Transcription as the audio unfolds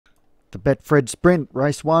The Betfred Sprint,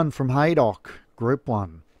 race 1 from Haydock, Group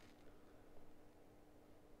 1.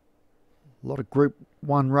 A lot of Group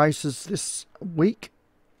 1 races this week.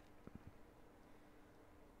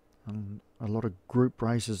 And a lot of group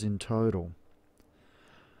races in total.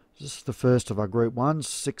 This is the first of our Group 1s,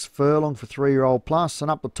 6 furlong for 3-year-old plus.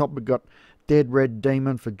 And up the top we've got Dead Red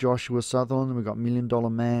Demon for Joshua Sutherland. We've got Million Dollar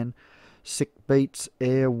Man. Sick Beats,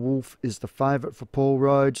 Air Wolf is the favourite for Paul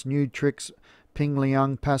Rhodes. New Tricks, Ping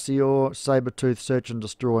Liang, Passior, Sabretooth, Search and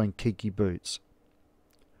Destroy and Kiki Boots.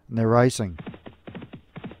 And they're racing.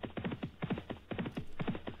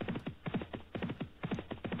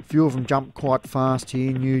 A few of them jump quite fast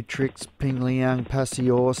here. New Tricks, Ping Liang,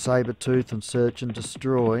 Passior, Sabretooth and Search and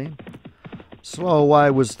Destroy. Slow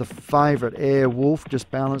away was the favourite, Air Wolf,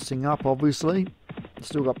 just balancing up obviously.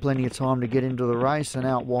 Still got plenty of time to get into the race, and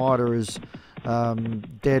out wider is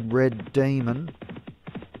Dead Red Demon.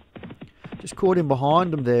 Just caught in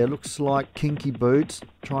behind him there. Looks like Kinky Boots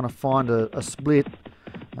trying to find a split,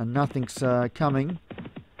 and nothing's coming.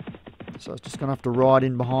 So it's just going to have to ride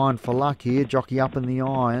in behind for luck here. Jockey up in the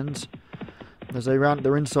irons. As they run,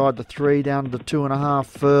 they're inside the 3 down to the 2.5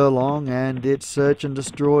 furlong, and it's Search and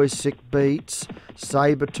Destroy, Sick Beats.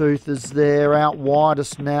 Sabretooth is there. Out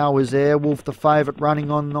widest now is Airwolf, the favourite, running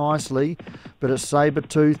on nicely. But it's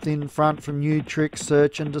Sabretooth in front from New Tricks,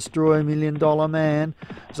 Search and Destroy, Million Dollar Man.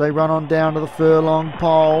 As they run on down to the furlong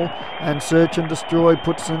pole, and Search and Destroy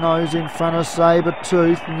puts the nose in front of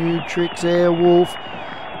Sabretooth. New Tricks, Airwolf.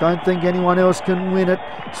 Don't think anyone else can win it.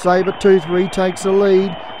 Sabretooth retakes the lead,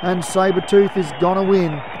 and Sabretooth is gonna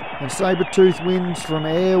win. And Sabretooth wins from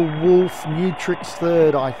Airwolf. New Tricks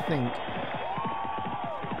third, I think.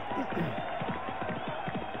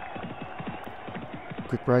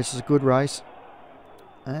 Quick race is a good race.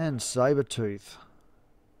 And Sabretooth,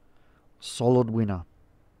 solid winner.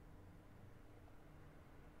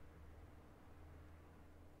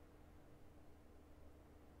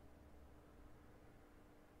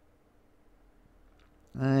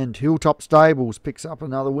 And Hilltop Stables picks up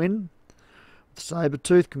another win.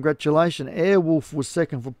 Sabretooth, congratulations. Airwolf was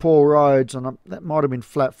second for Paul Rhodes, and that might have been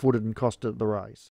flat-footed and costed the race.